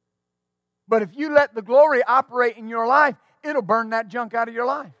 But if you let the glory operate in your life, it'll burn that junk out of your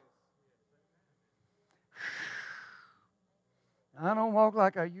life. I don't walk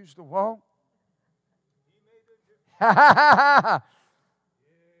like I used to walk.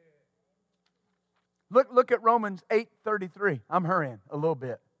 Look at Romans 8:33. I'm hurrying a little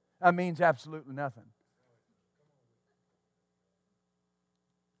bit. That means absolutely nothing.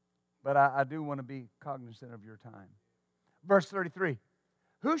 But I do want to be cognizant of your time. Verse 33.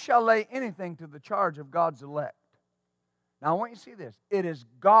 Who shall lay anything to the charge of God's elect? Now I want you to see this. It is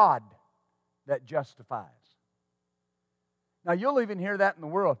God that justifies. Now you'll even hear that in the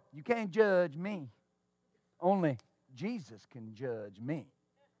world. You can't judge me. Only Jesus can judge me.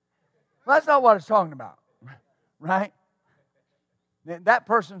 Well, that's not what it's talking about. Right? That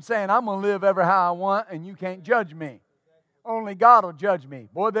person's saying, I'm going to live ever how I want and you can't judge me. Only God will judge me.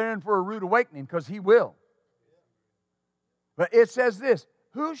 Boy, they're in for a rude awakening, because He will. But it says this,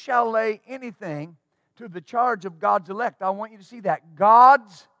 who shall lay anything to the charge of God's elect? I want you to see that.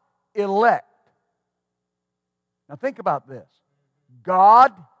 God's elect. Now think about this.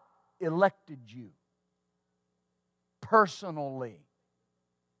 God elected you personally.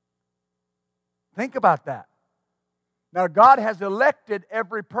 Think about that. Now God has elected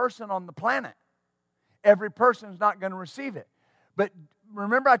every person on the planet. Every person is not going to receive it. But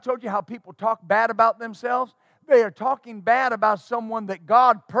remember I told you how people talk bad about themselves? They are talking bad about someone that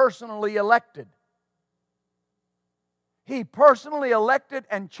God personally elected. He personally elected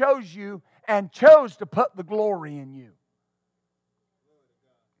and chose you and chose to put the glory in you.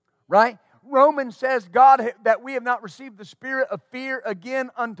 Right? Romans says that we have not received the spirit of fear again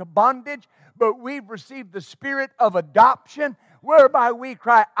unto bondage, but we've received the spirit of adoption, whereby we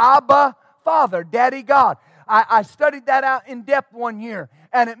cry, Abba, Father, Daddy God. I studied that out in depth one year,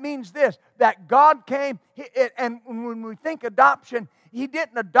 and it means this, that God came, and when we think adoption, He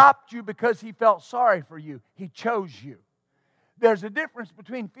didn't adopt you because He felt sorry for you. He chose you. There's a difference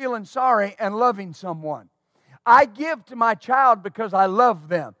between feeling sorry and loving someone. I give to my child because I love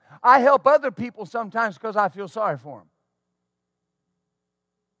them. I help other people sometimes because I feel sorry for them.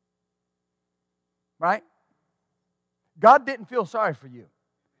 Right? God didn't feel sorry for you.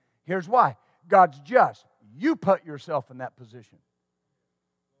 Here's why. God's just. You put yourself in that position.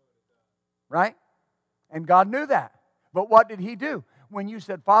 Right? And God knew that. But what did He do? When you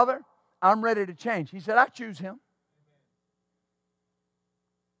said, Father, I'm ready to change. He said, I choose him.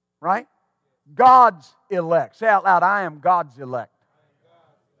 Right? God's elect. Say out loud, I am God's elect.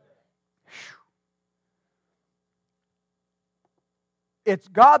 It's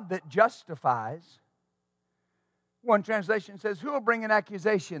God that justifies. One translation says, who will bring an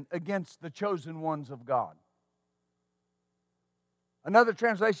accusation against the chosen ones of God? Another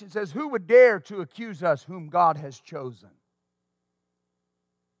translation says, who would dare to accuse us whom God has chosen?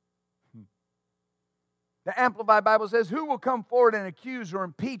 The Amplified Bible says, who will come forward and accuse or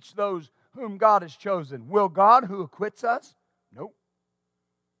impeach those whom God has chosen? Will God who acquits us? Nope.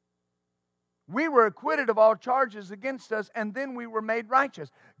 We were acquitted of all charges against us, and then we were made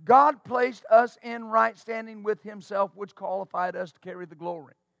righteous. God placed us in right standing with Himself, which qualified us to carry the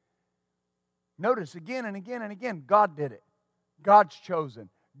glory. Notice again and again and again, God did it. God's chosen.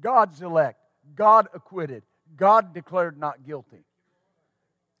 God's elect. God acquitted. God declared not guilty.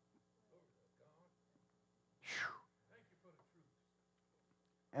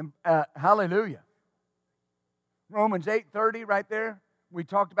 And hallelujah. Romans 8:30 right there. We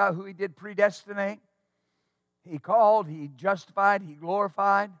talked about who He did predestinate. He called, He justified, He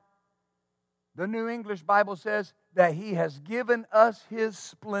glorified. The New English Bible says that He has given us His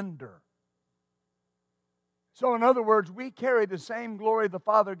splendor. So in other words, we carry the same glory the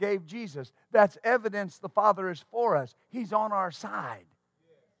Father gave Jesus. That's evidence the Father is for us. He's on our side.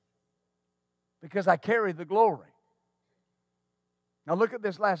 Because I carry the glory. Now look at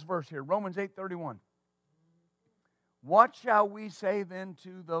this last verse here, Romans 8:31. What shall we say then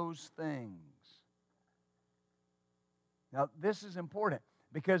to those things? Now this is important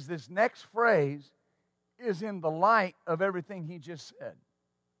because this next phrase is in the light of everything he just said.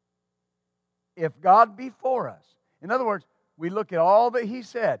 If God be for us. In other words, we look at all that He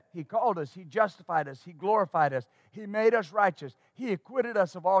said. He called us, He justified us, He glorified us, He made us righteous, He acquitted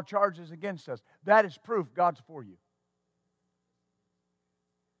us of all charges against us. That is proof God's for you.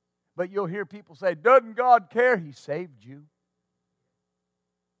 But you'll hear people say, doesn't God care? He saved you.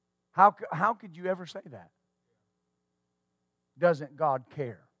 How could you ever say that? Doesn't God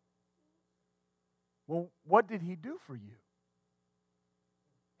care? Well, what did He do for you?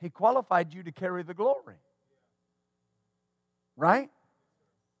 He qualified you to carry the glory. Right?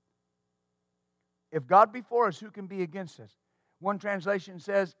 If God be for us, who can be against us? One translation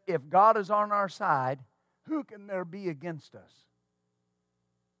says, if God is on our side, who can there be against us?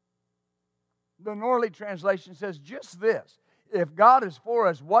 The Norley translation says just this. If God is for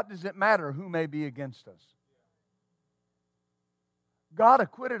us, what does it matter who may be against us? God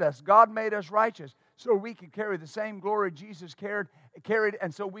acquitted us. God made us righteous so we could carry the same glory Jesus carried,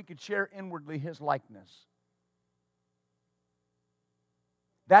 and so we could share inwardly His likeness.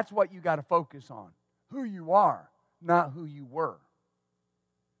 That's what you got to focus on. Who you are, not who you were.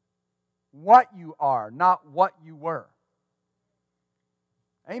 What you are, not what you were.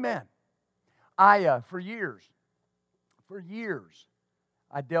 Amen. For years,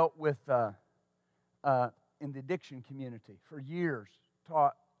 I dealt with, in the addiction community, for years,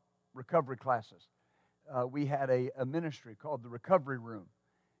 taught recovery classes. We had a ministry called the Recovery Room.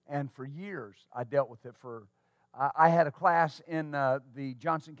 And for years, I dealt with it. I had a class in the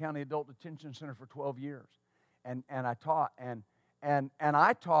Johnson County Adult Detention Center for 12 years. And I taught. And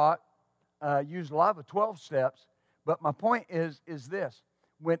I taught, used a lot of the 12 steps. But my point is this.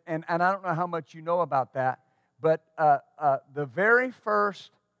 And I don't know how much you know about that, but the very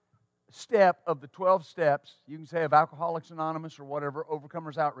first step of the 12 steps, you can say of Alcoholics Anonymous or whatever,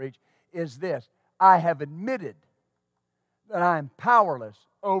 Overcomers Outreach, is this. I have admitted that I am powerless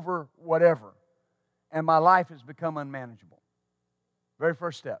over whatever, and my life has become unmanageable. Very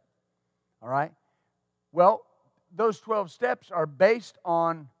first step. All right? Well, those 12 steps are based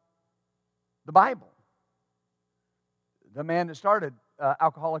on the Bible. The man that started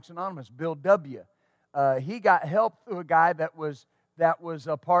Alcoholics Anonymous, Bill W., he got help through a guy that was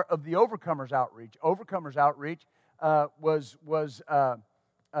a part of the Overcomers Outreach. Overcomers Outreach was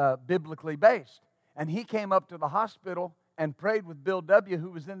biblically based. And he came up to the hospital and prayed with Bill W., who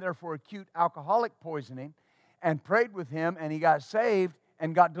was in there for acute alcoholic poisoning, and prayed with him, and he got saved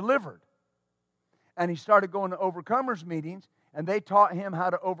and got delivered. And he started going to Overcomers meetings, and they taught him how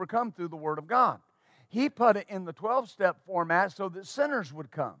to overcome through the Word of God. He put it in the 12-step format so that sinners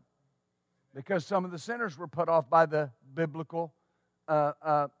would come, because some of the sinners were put off by the biblical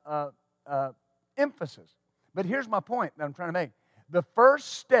emphasis. But here's my point that I'm trying to make. The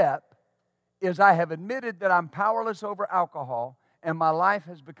first step is I have admitted that I'm powerless over alcohol and my life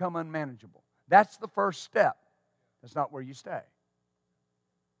has become unmanageable. That's the first step. That's not where you stay.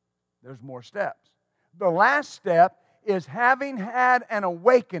 There's more steps. The last step is having had an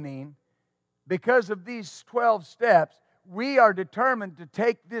awakening because of these 12 steps, we are determined to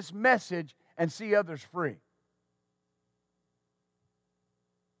take this message and see others free.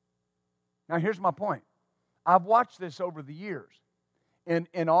 Now here's my point. I've watched this over the years.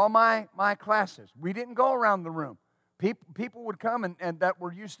 In all my classes, we didn't go around the room. People would come and that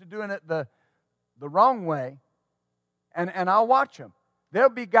were used to doing it the wrong way, and I'll watch them. There'll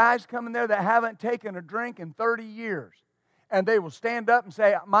be guys coming there that haven't taken a drink in 30 years, and they will stand up and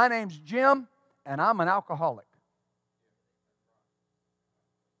say, my name's Jim, and I'm an alcoholic.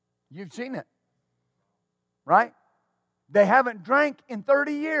 You've seen it, right? They haven't drank in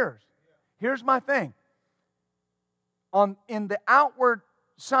 30 years. Here's my thing. In the outward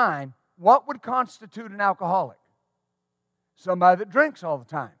sign, what would constitute an alcoholic? Somebody that drinks all the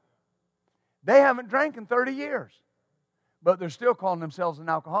time. They haven't drank in 30 years, but they're still calling themselves an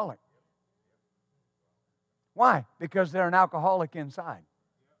alcoholic. Why? Because they're an alcoholic inside.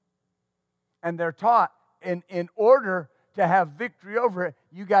 And they're taught in order to have victory over it,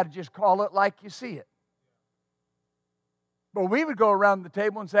 you got to just call it like you see it. But we would go around the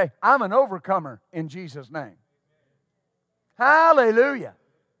table and say, I'm an overcomer in Jesus' name. Hallelujah.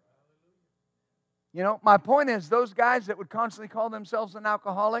 You know, my point is, those guys that would constantly call themselves an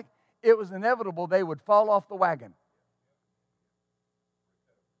alcoholic, it was inevitable they would fall off the wagon.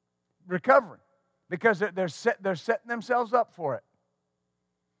 Recovering. Because they're setting themselves up for it.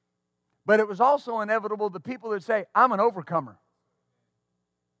 But it was also inevitable the people that say, I'm an overcomer.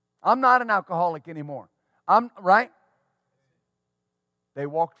 I'm not an alcoholic anymore. Right? They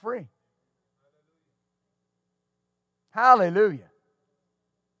walked free. Hallelujah.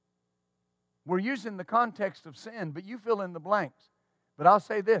 We're using the context of sin, but you fill in the blanks. But I'll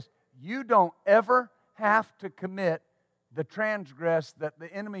say this, you don't ever have to commit the transgress that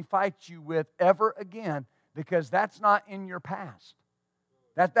the enemy fights you with ever again, because that's not in your past.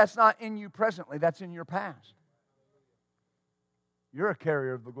 That's not in you presently, that's in your past. You're a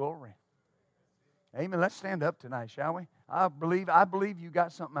carrier of the glory. Amen. Let's stand up tonight, shall we? I believe you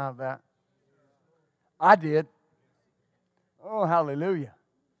got something out of that. I did. Oh, hallelujah.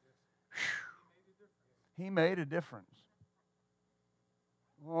 He made a difference.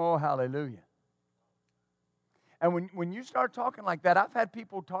 Oh, hallelujah. And when you start talking like that, I've had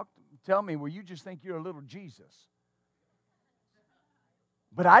people tell me, well, you just think you're a little Jesus.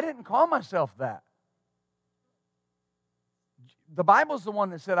 But I didn't call myself that. The Bible's the one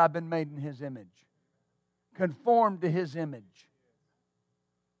that said I've been made in His image. Conformed to His image.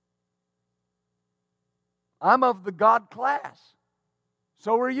 I'm of the God class.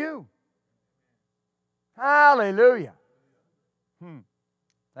 So are you. Hallelujah.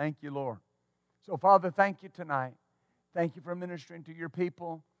 Thank you, Lord. So, Father, thank you tonight. Thank you for ministering to your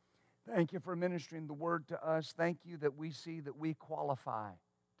people. Thank you for ministering the word to us. Thank you that we see that we qualify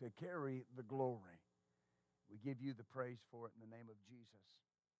to carry the glory. We give you the praise for it in the name of Jesus.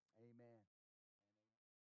 Amen.